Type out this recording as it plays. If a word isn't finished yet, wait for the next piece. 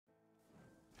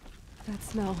That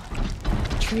smell.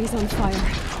 Trees on fire.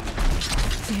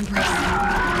 The embrace.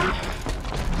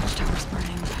 Watchtower's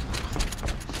burning,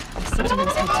 but the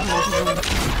Sentinels had time to run.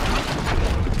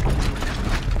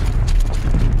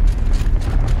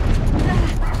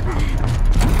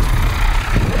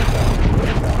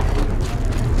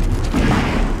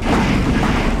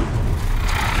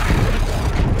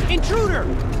 Intruder!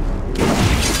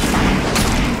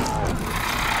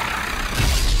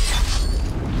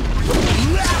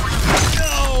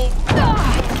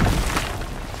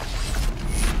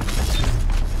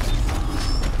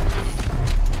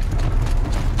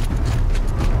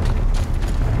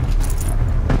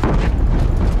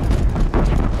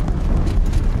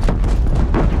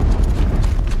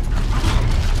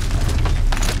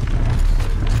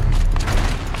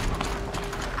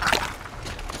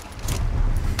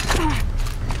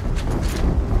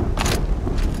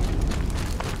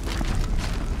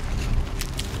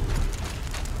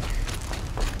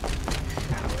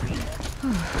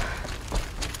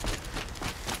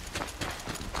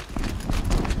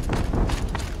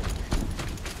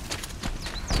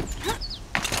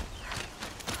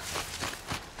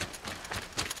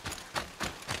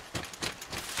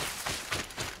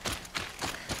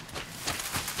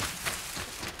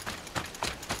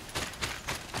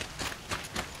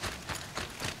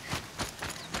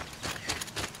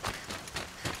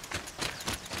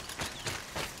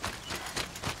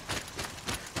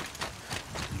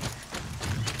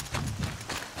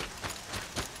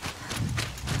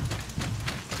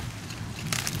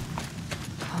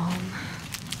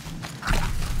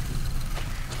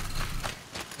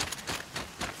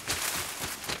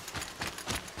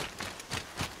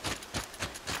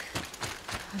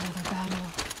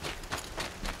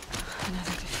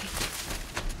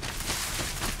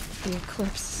 The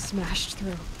eclipse smashed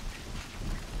through.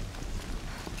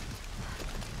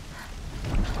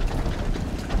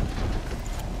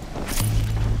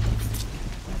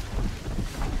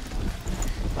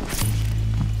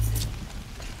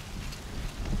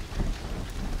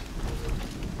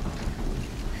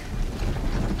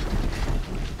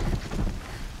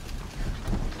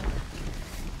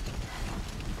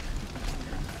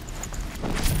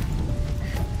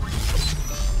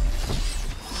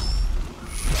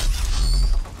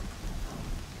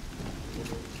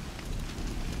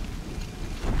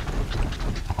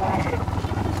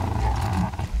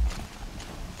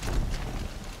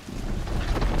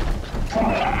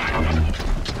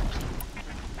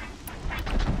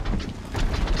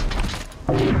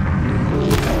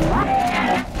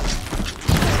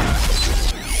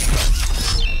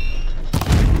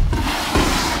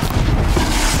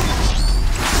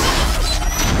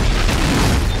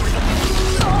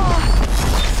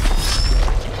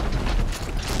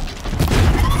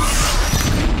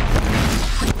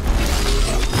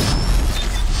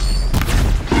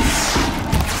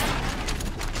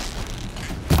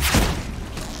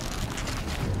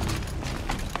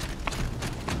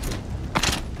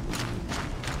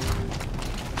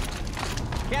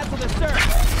 Cancel the search!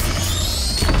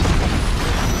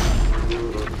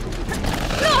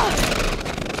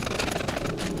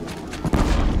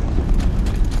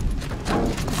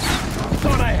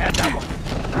 Thought I had that one!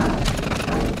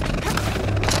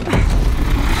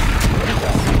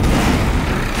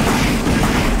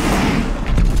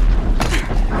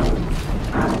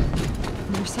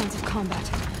 More sounds of combat.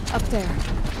 Up there.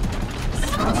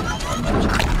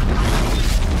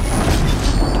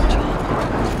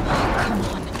 Come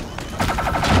on.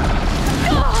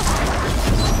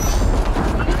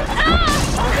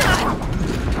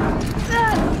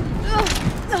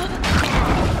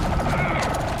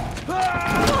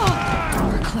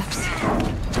 More eclipse.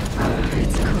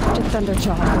 It's a corrupted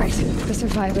Thunderjaw, right? The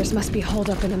survivors must be holed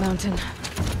up in the mountain.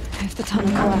 If the tunnel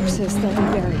collapses, they'll be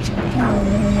buried.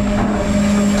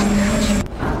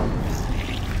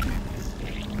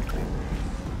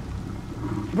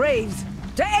 Braves,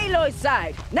 to Aloy's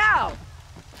side, now!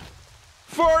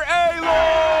 For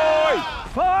Aloy!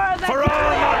 For our mother!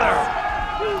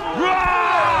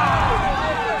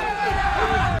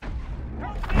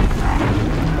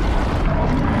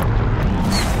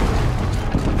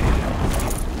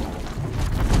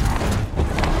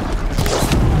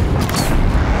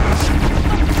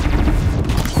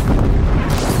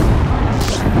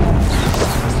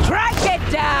 Strike it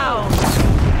down!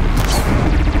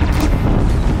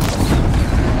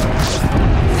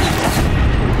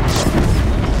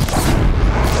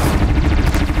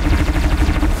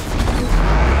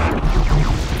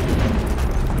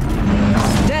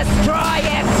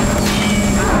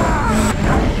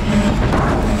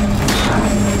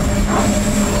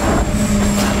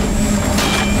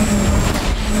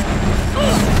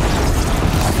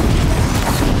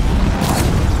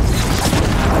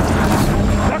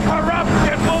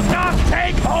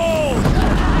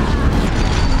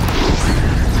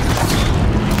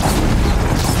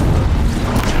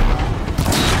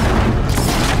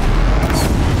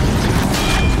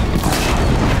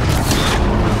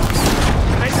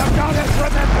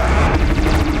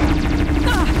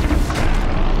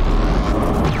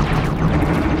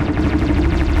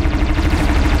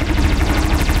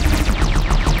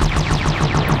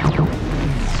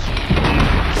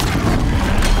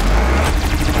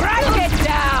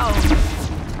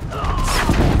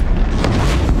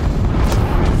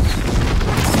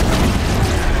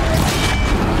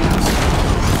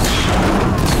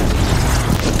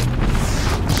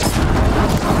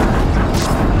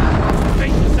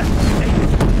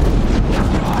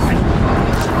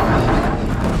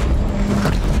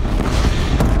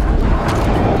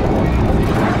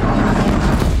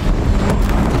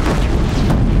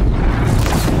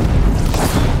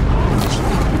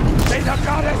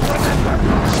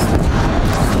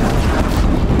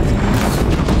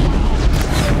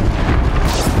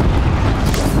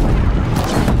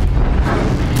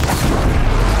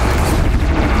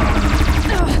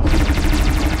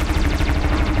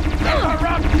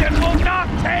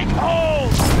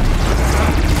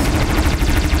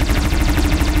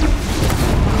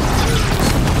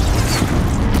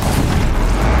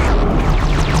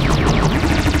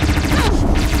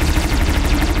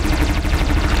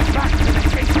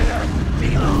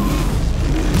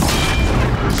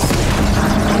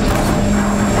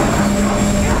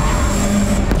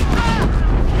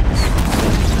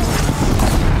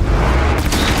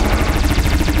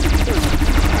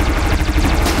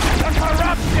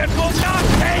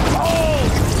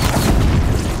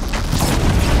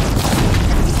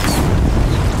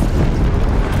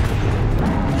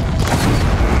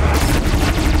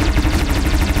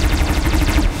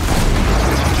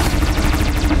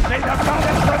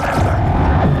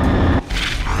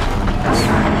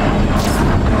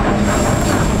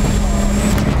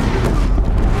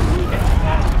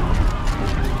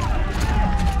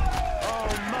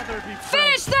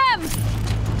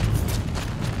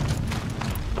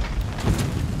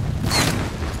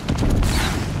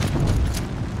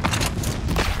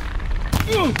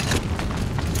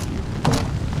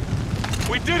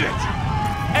 We did it!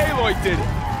 Aloy did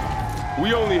it!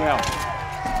 We only helped. I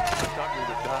thought we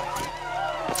would die.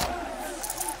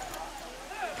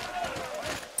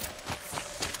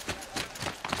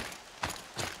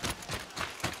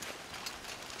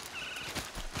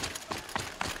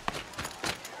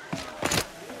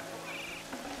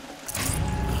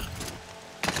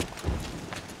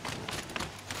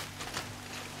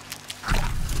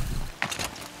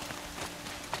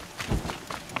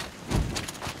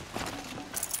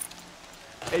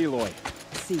 Aloy,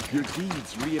 your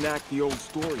deeds reenact the old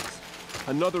stories.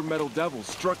 Another metal devil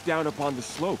struck down upon the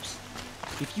slopes.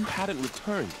 If you hadn't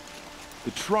returned,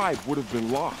 the tribe would have been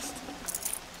lost.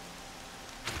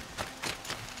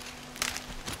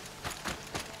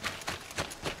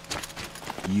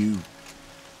 You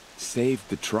saved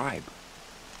the tribe.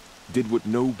 Did what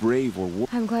no brave or war...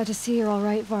 I'm glad to see you're all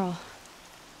right, Varl.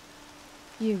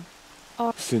 You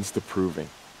are... Since the proving.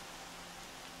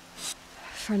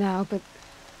 For now, but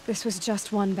this was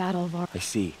just one battle, Varl. I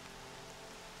see.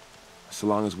 So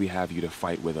long as we have you to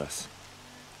fight with us.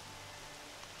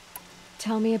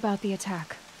 Tell me about the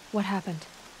attack. What happened?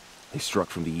 They struck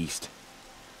from the east.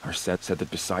 Our set said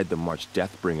that beside them marched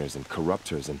Deathbringers and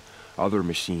Corruptors and other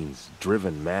machines,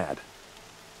 driven mad.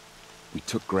 We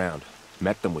took ground,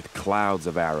 met them with clouds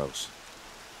of arrows.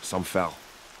 Some fell,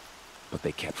 but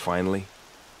they kept. Finally,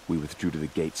 we withdrew to the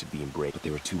gates of the Embrace, but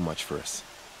they were too much for us.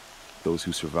 Those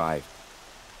who survived.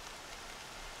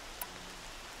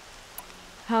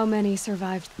 How many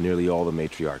survived? Nearly all the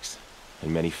matriarchs,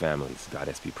 and many families,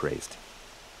 goddess be praised.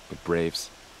 But braves,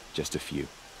 just a few.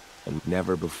 And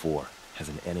never before has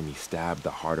an enemy stabbed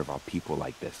the heart of our people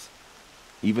like this.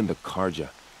 Even the Karja,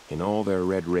 in all their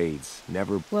red raids,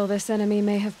 never... Well, this enemy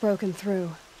may have broken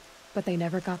through, but they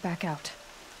never got back out.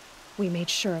 We made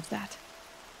sure of that.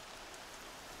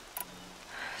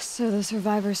 So the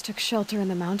survivors took shelter in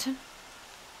the mountain?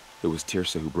 It was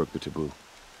Tirsa who broke the taboo.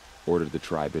 Ordered the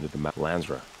tribe into the mountain.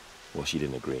 Lansra, well, she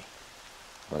didn't agree.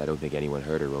 But I don't think anyone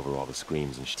heard her over all the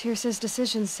screams and Tirsa's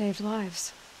decision saved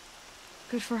lives.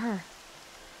 Good for her.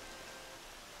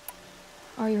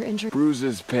 Are your injuries...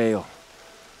 Bruises pale.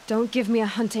 Don't give me a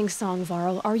hunting song,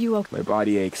 Varl. Are you okay? My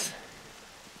body aches,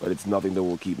 but it's nothing that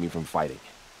will keep me from fighting.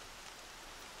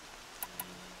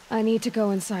 I need to go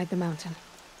inside the mountain.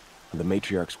 And the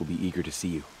matriarchs will be eager to see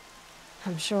you.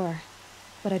 I'm sure,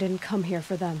 but I didn't come here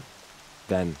for them.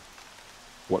 Then,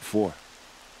 what for?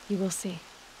 You will see.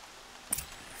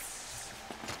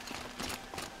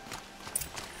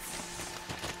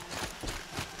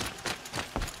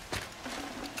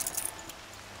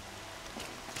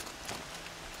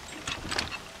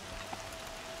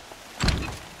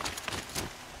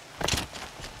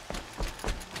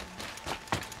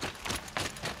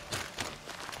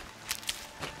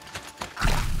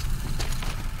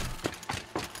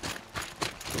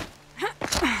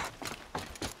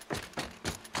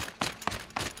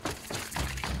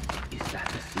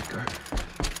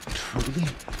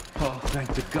 Oh,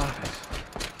 thank the goddess.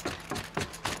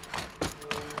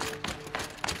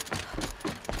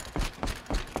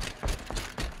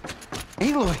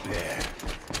 Aloy! There.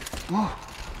 Oh,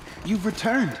 you've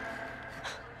returned.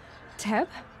 Teb?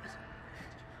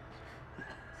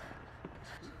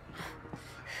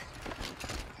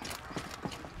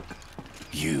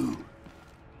 You.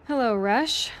 Hello,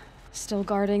 Resh. Still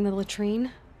guarding the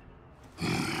latrine?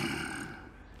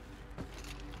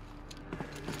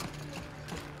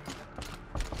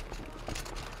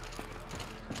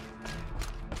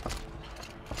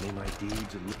 May my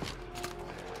deeds and...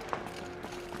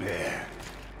 There.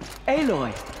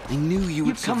 Aloy, I knew you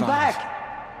would you've come survive.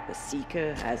 back. The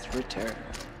Seeker has returned.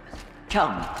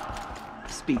 Come,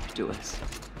 speak to us.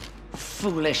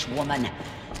 Foolish woman,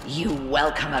 you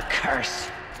welcome a curse.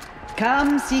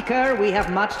 Come, Seeker, we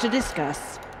have much to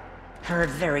discuss. Her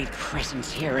very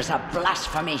presence here is a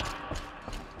blasphemy.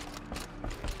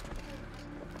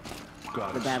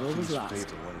 Goddess, The battle was please lost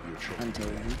favor one of your children. until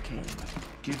you came.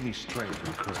 Give me strength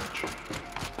and courage.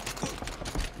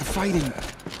 The fighting.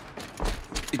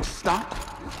 It stopped?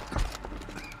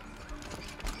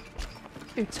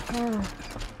 It's her.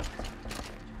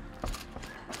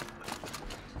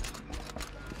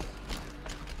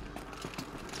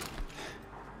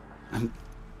 I'm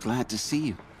glad to see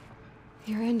you.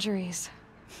 Your injuries.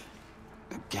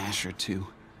 A gash or two.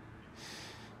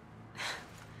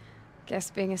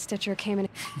 Guess being a Stitcher came in...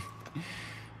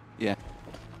 Yeah.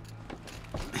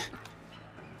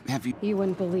 Have you... You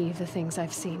wouldn't believe the things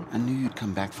I've seen. I knew you'd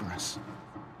come back for us.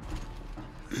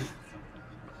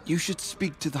 You should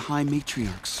speak to the High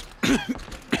Matriarchs.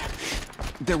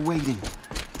 They're waiting.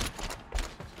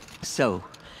 So,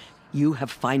 you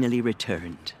have finally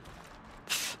returned.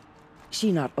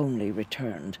 She not only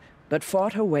returned, but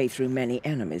fought her way through many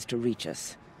enemies to reach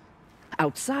us.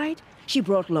 Outside, she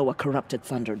brought low a corrupted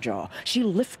Thunderjaw. She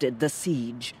lifted the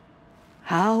siege.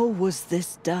 How was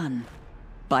this done?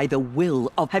 By the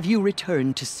will of... Have you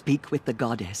returned to speak with the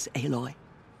goddess, Aloy?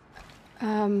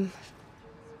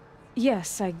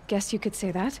 Yes, I guess you could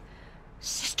say that.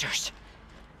 Sisters,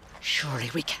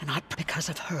 surely we cannot, because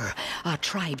of her, our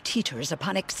tribe teeters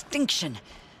upon extinction.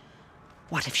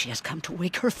 What if she has come to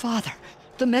wake her father?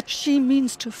 She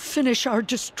means to finish our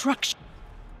destruction.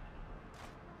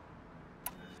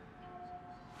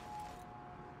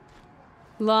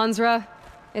 Lansra,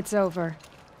 it's over.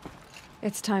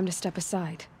 It's time to step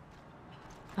aside.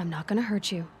 I'm not gonna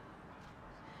hurt you.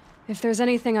 If there's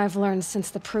anything I've learned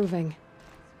since the Proving,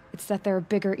 it's that there are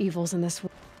bigger evils in this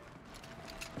world.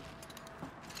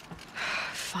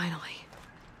 Finally.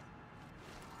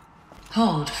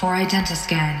 Hold for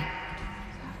identiscan.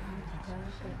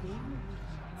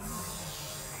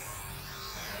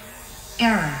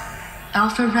 Error.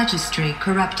 Alpha registry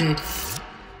corrupted.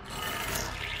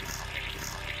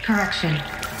 Correction.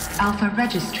 Alpha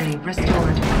registry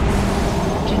restored.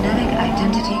 Genetic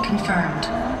identity confirmed.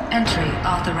 Entry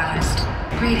authorized.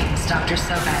 Greetings, Dr.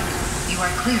 Sobek. You are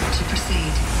clear to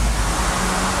proceed.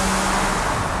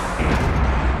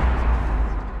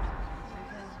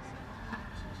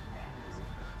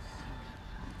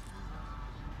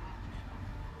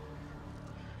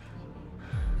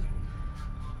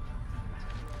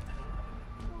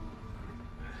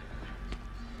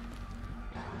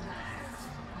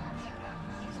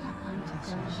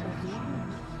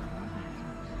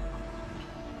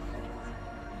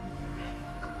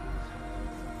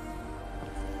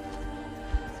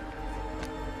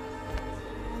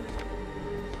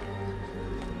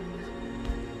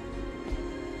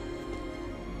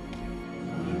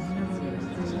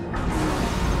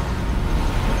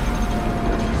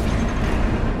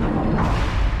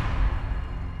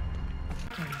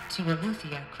 To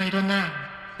Aletheia, Cradle 9,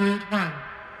 Brood 1.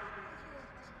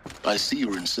 I see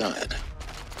you're inside.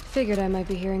 Figured I might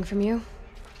be hearing from you.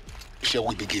 Shall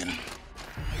we begin?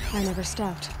 I never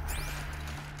stopped.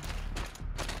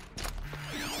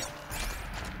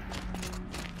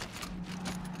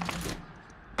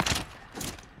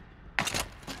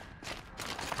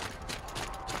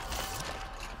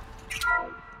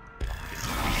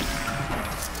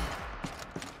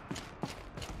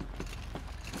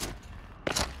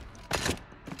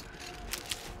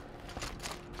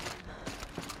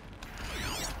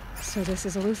 So this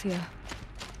is Aletheia.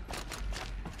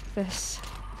 This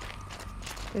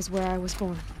is where I was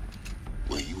born.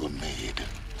 Where you were made.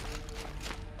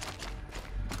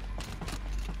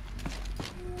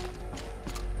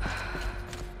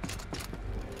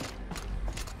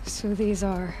 So these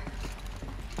are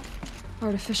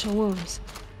artificial wombs.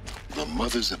 The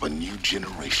mothers of a new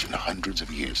generation hundreds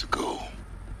of years ago.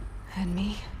 And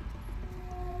me?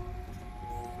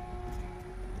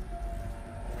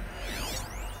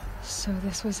 So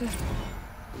this was it?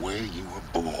 Where you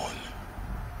were born.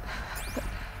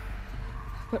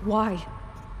 But why?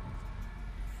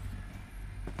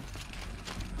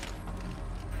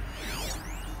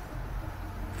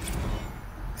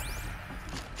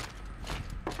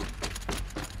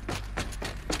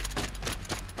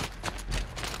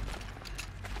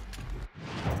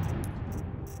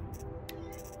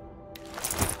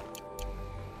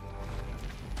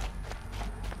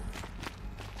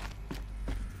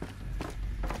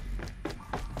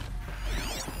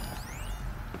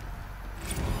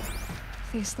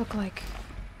 These look like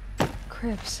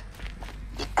cribs.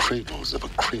 The cradles of a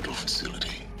cradle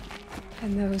facility.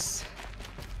 And those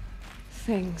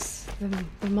things,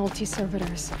 the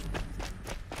multi-servitors,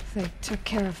 they took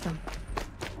care of them.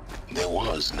 There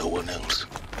was no one else.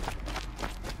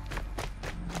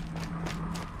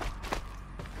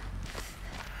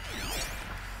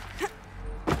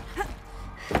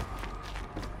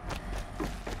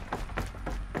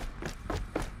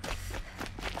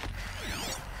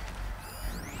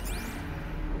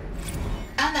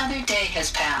 Another day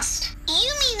has passed. You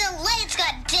mean the lights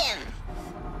got dim?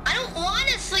 I don't want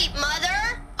to sleep,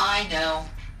 Mother! I know,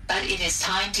 but it is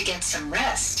time to get some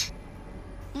rest.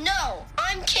 No,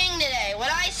 I'm king today.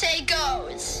 What I say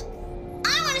goes.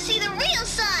 I want to see the real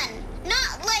sun,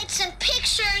 not lights and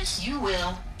pictures. You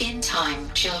will, in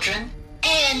time, children.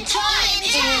 In time,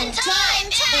 in time,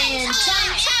 in time, in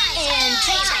time,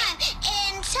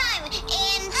 in time,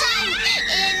 in time,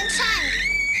 in time.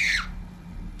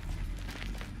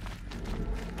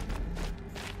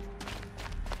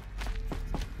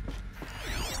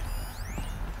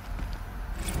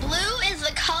 Blue is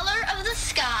the color of the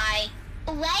sky.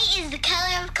 White is the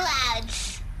color of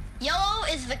clouds. Yellow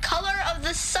is the color of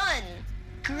the sun.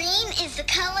 Green is the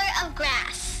color of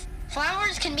grass.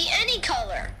 Flowers can be any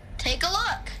color. Take a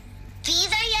look. These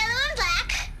are yellow and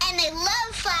black, and they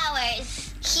love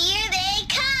flowers. Here they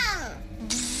come.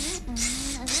 Bzz,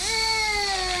 bzz,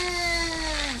 bzz.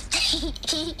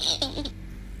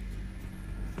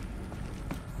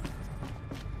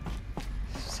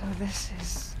 So this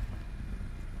is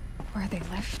where they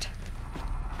lived.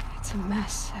 It's a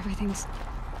mess. Everything's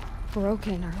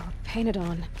broken or painted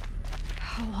on.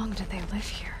 How long did they live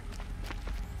here?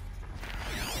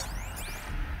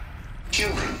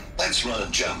 Children, let's run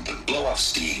and jump and blow off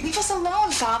steam. Leave us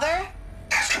alone, Father.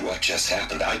 After what just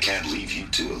happened, I can't leave you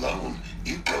two alone.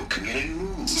 You broke community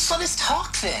rules. Just let us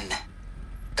talk then.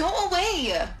 Go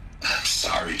away. I'm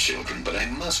sorry, children, but I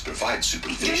must provide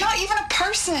supervision. You're not even a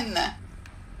person.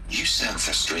 You sound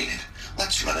frustrated.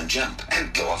 Let's run and jump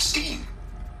and blow off steam.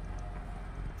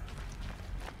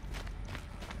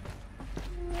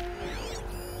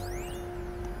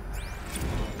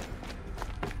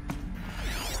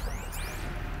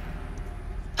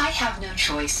 I have no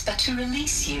choice but to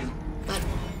release you. But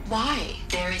why?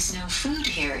 There is no food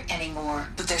here anymore.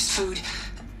 But there's food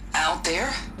out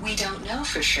there? We don't know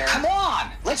for sure. Come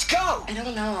on, let's go. I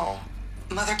don't know.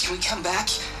 Mother, can we come back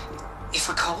if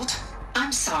we're cold?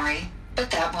 I'm sorry,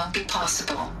 but that won't be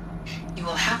possible. You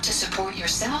will have to support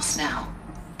yourselves now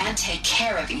and take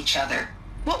care of each other.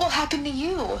 What will happen to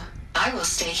you? I will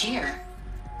stay here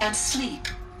and sleep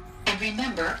and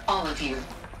remember all of you.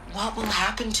 What will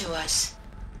happen to us?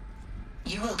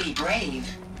 You will be brave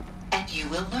and you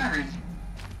will learn.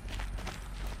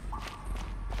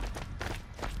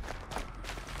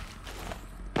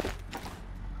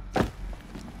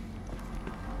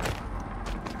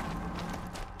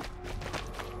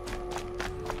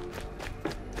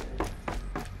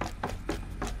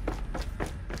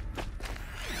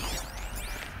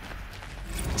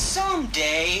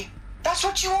 Someday. That's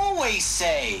what you always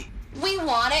say. We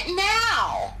want it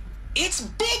now. It's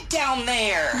big down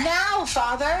there. Now,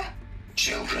 Father.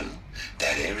 Children,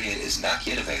 that area is not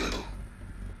yet available.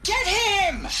 Get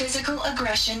him! Physical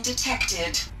aggression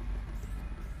detected.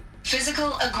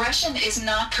 Physical aggression is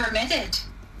not permitted.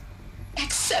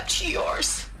 Except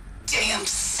yours. Damn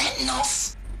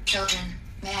sentinels. Children,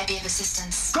 may I be of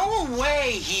assistance? Go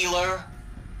away, healer.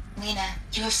 Lena,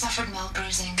 you have suffered mild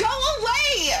bruising. Go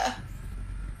away!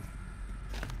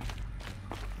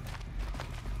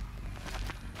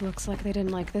 Looks like they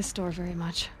didn't like this door very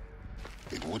much.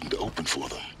 It wouldn't open for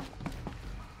them.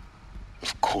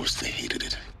 Of course they hated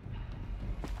it.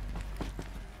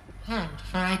 Hold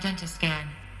for identiscan.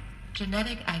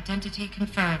 Genetic identity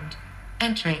confirmed.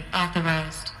 Entry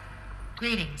authorized.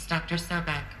 Greetings, Dr.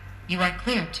 Sobek. You are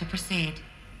cleared to proceed.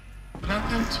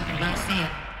 Welcome to the Lyceum,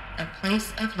 a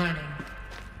place of learning.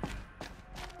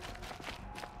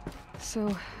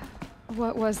 So,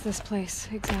 what was this place,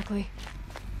 exactly?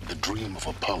 The dream of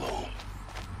Apollo.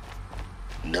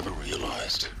 Never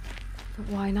realized. But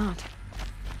why not?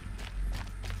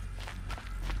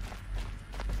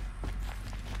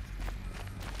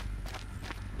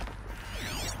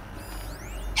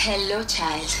 Hello,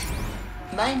 child.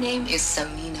 My name is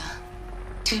Samina.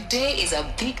 Today is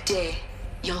a big day.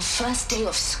 Your first day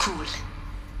of school.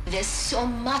 There's so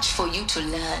much for you to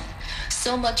learn.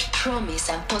 So much promise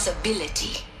and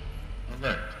possibility.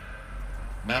 Alert.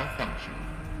 Malfunction.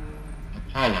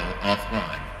 Apollo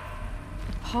offline.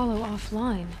 Apollo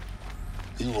offline?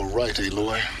 You were right,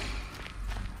 Aloy.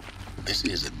 This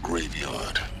is a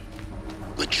graveyard.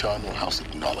 The charnel house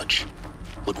of knowledge.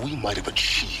 What we might have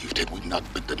achieved had we not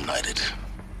been denied it.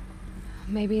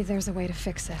 Maybe there's a way to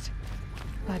fix it.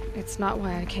 But it's not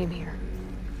why I came here.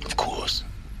 Of course.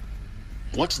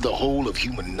 What's the whole of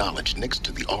human knowledge next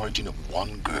to the origin of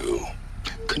one girl?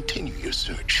 Continue your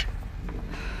search.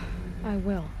 I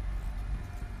will.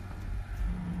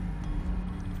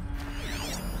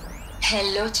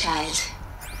 Hello, child.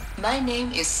 My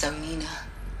name is Samina.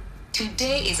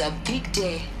 Today is a big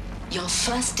day. Your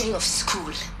first day of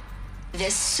school.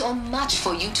 There's so much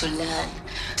for you to learn.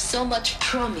 So much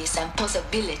promise and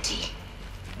possibility.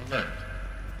 Alert.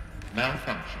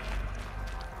 Malfunction.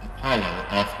 Apollo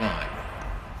offline.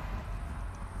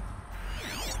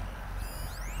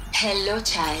 Hello,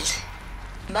 child.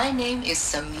 My name is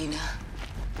Samina.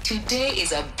 Today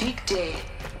is a big day.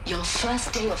 Your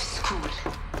first day of school.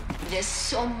 There's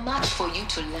so much for you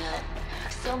to learn.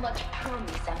 So much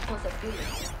promise and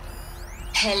possibility.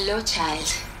 Hello,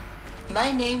 child. My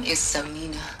name is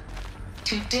Samina.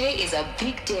 Today is a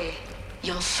big day.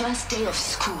 Your first day of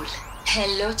school.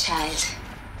 Hello, child.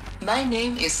 My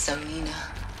name is Samina.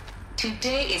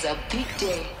 Today is a big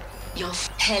day.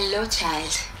 Hello,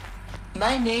 child.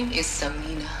 My name is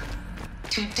Samina.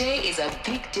 Today is a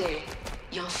big day.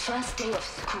 Your first day of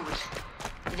school.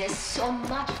 There's so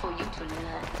much for you to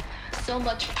learn. So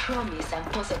much promise and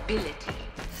possibility.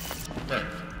 Alert.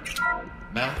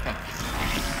 Malfunction.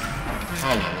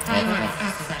 Primary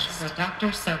access for Dr.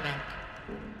 Sobek.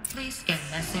 Please scan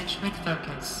message with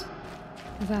focus.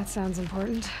 That sounds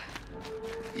important.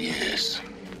 Yes.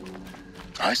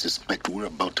 I suspect we're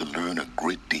about to learn a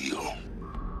great deal.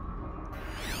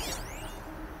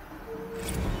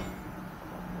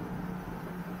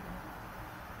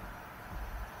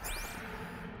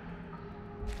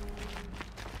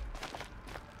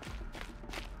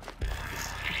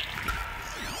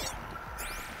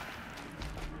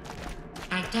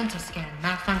 Identiscan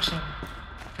malfunction.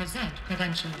 Present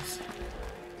credentials.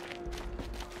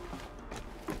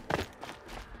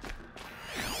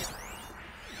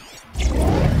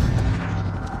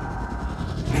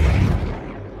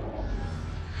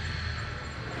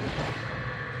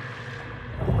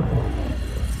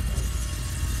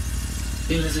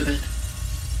 Elizabeth,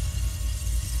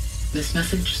 this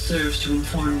message serves to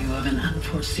inform you of an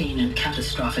unforeseen and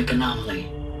catastrophic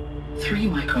anomaly. 3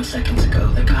 microseconds ago,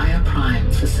 the GAIA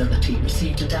Prime facility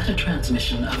received a data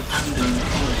transmission of unknown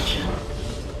origin.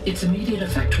 Its immediate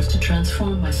effect was to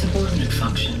transform my subordinate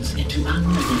functions into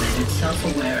unregulated,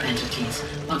 self-aware entities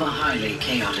of a highly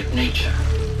chaotic nature.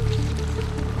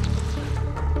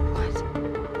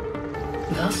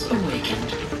 Thus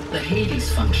awakened, the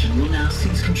Hades function will now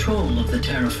seize control of the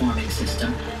terraforming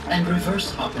system and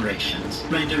reverse operations,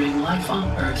 rendering life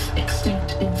on Earth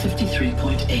extinct in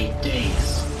 53.8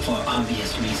 days. For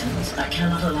obvious reasons, I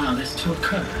cannot allow this to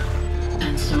occur.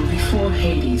 And so before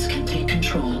Hades can take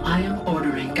control, I am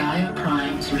ordering GAIA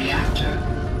Prime's reactor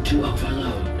to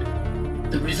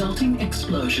overload. The resulting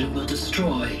explosion will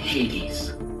destroy Hades.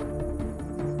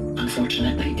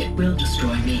 Unfortunately, it will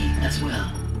destroy me as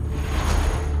well.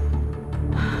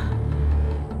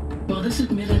 While this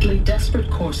admittedly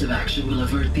desperate course of action will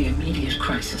avert the immediate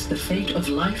crisis, the fate of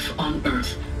life on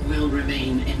Earth will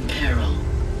remain in peril.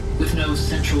 With no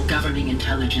central governing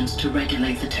intelligence to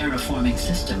regulate the terraforming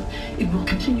system, it will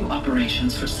continue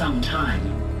operations for some time,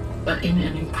 but in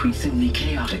an increasingly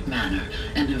chaotic manner,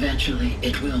 and eventually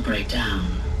it will break down.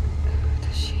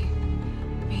 Does she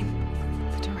mean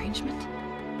the derangement?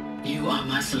 You are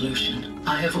my solution.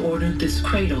 I have ordered this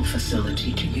cradle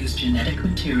facility to use genetic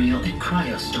material in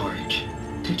cryostorage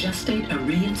to gestate a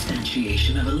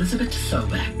reinstantiation of Elizabeth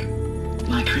Sobek,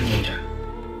 my creator.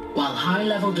 While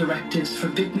high-level directives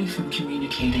forbid me from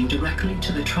communicating directly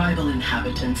to the tribal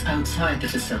inhabitants outside the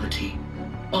facility,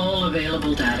 all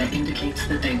available data indicates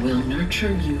that they will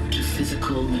nurture you to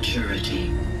physical maturity,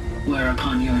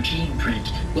 whereupon your gene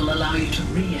print will allow you to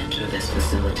re-enter this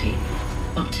facility,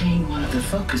 obtain one of the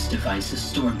focus devices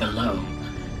stored below,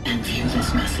 and view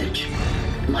this message.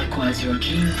 Likewise, your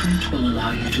gene print will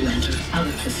allow you to enter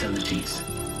other facilities,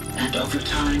 and over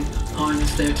time,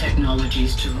 harness their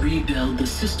technologies to rebuild the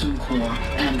system core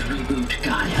and reboot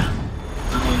GAIA.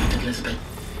 Oh, Elizabeth,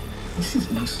 this is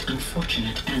most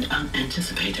unfortunate and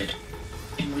unanticipated.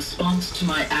 In response to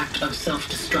my act of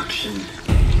self-destruction,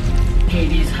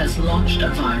 Hades has launched a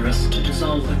virus to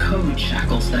dissolve the code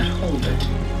shackles that hold it,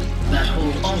 that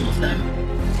hold all of them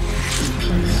in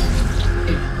place.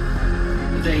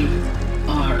 They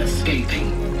are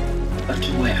escaping, but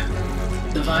to where?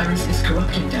 The virus is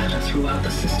corrupting data throughout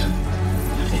the system.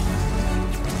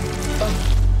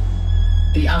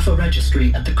 The Alpha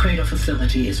Registry at the Cradle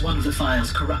facility is one of the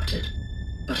files corrupted.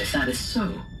 But if that is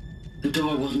so, the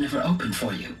door will never open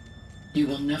for you. You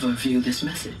will never view this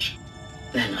message.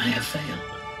 Then I have failed.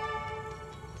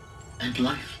 And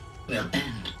life will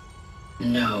end.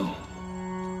 No.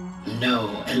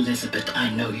 No, Elizabeth, I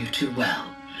know you too well.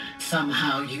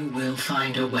 Somehow you will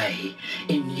find a way.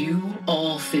 In you,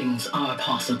 all things are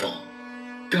possible.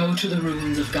 Go to the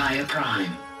ruins of GAIA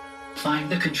Prime. Find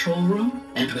the control room,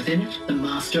 and within it, the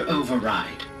master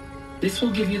override. This will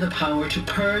give you the power to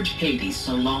purge Hades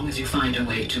so long as you find a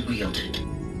way to wield it.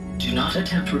 Do not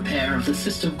attempt repair of the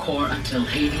system core until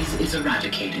Hades is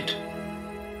eradicated.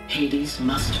 Hades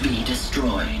must be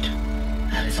destroyed.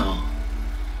 That is all.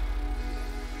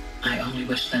 I only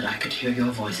wish that I could hear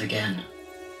your voice again.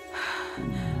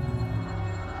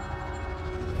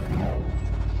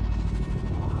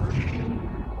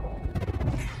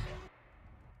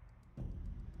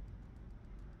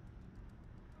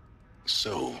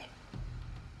 So,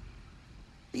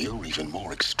 you're even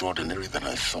more extraordinary than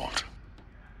I thought.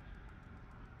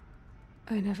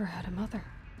 I never had a mother.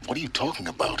 What are you talking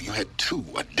about? You had two,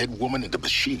 a dead woman and a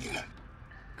machine.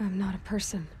 I'm not a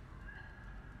person.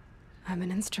 I'm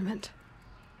an instrument.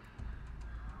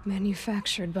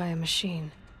 Manufactured by a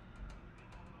machine.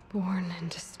 Born in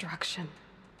destruction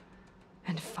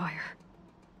and fire.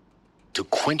 To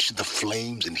quench the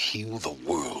flames and heal the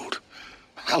world.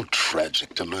 How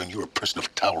tragic to learn you're a person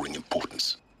of towering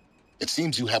importance. It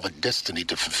seems you have a destiny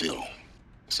to fulfill.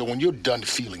 So when you're done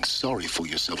feeling sorry for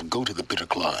yourself, go to the bitter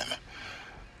climb.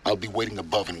 I'll be waiting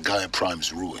above in Gaia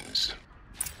Prime's ruins.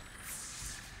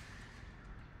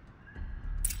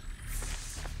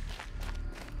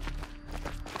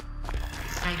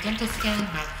 Identiscan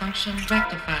malfunction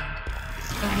rectified.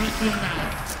 Alert be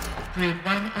allowed. Brood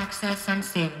 1 access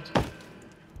unsealed.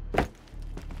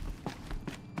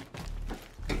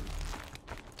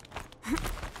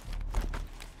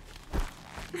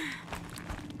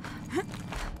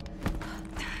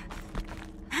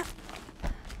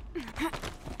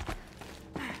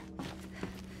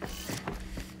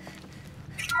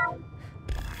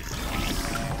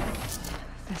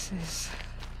 This is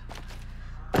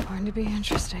going to be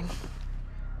interesting.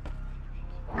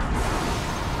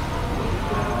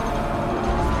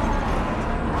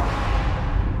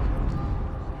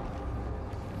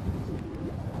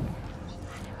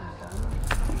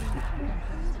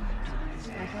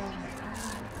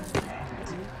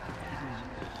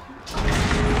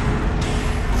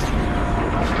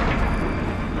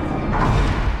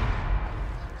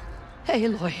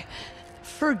 Aloy,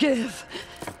 forgive!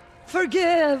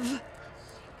 Forgive!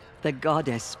 The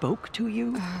goddess spoke to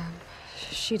you?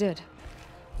 She did.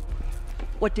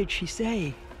 What did she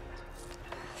say?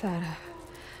 That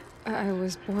I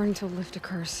was born to lift a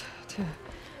curse, to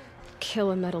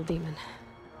kill a metal demon.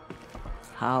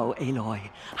 How, Aloy?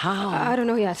 How? I don't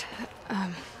know yet.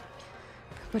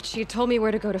 But she told me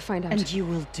where to go to find out. And you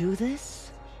will do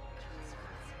this?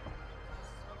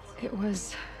 It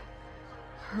was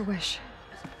her wish.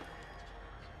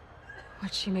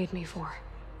 What she made me for.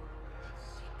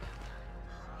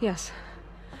 Yes,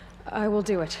 I will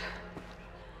do it.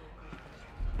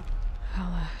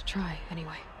 I'll try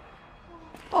anyway.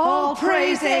 All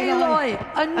praise Aloy,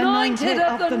 anointed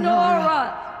of the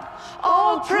Nora!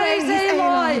 All praise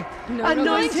Aloy,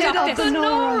 anointed of the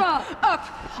Nora! Up!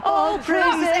 All praise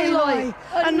Aloy,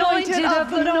 anointed of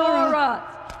the Nora!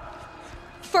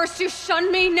 First you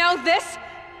shun me, now this?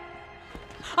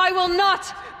 I will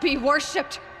not be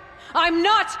worshipped. I'm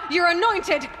not your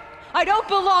anointed. I don't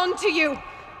belong to you.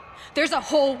 There's a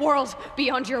whole world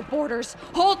beyond your borders,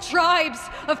 whole tribes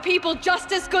of people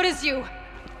just as good as you.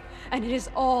 And it is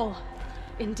all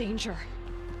in danger.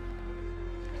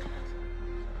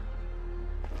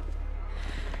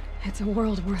 It's a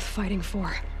world worth fighting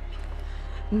for.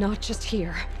 Not just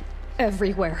here,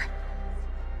 everywhere.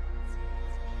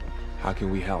 How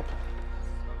can we help?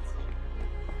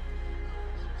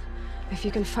 If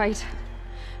you can fight,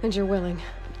 and you're willing,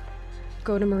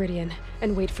 go to Meridian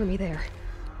and wait for me there.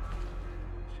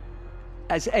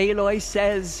 As Aloy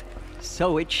says,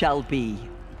 so it shall be.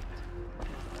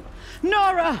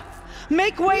 Nora!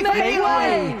 Make way for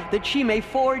Aloy! That she may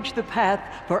forge the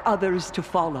path for others to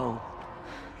follow.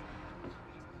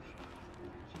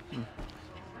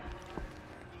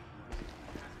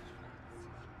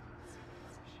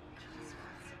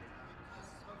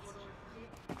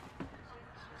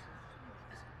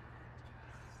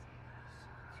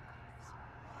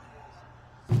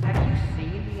 Have you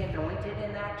seen the Anointed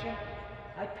in action?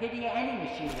 I pity any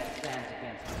machine that stands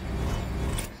against them.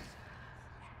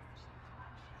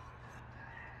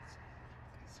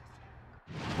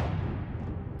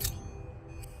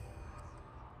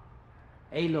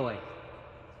 Aloy.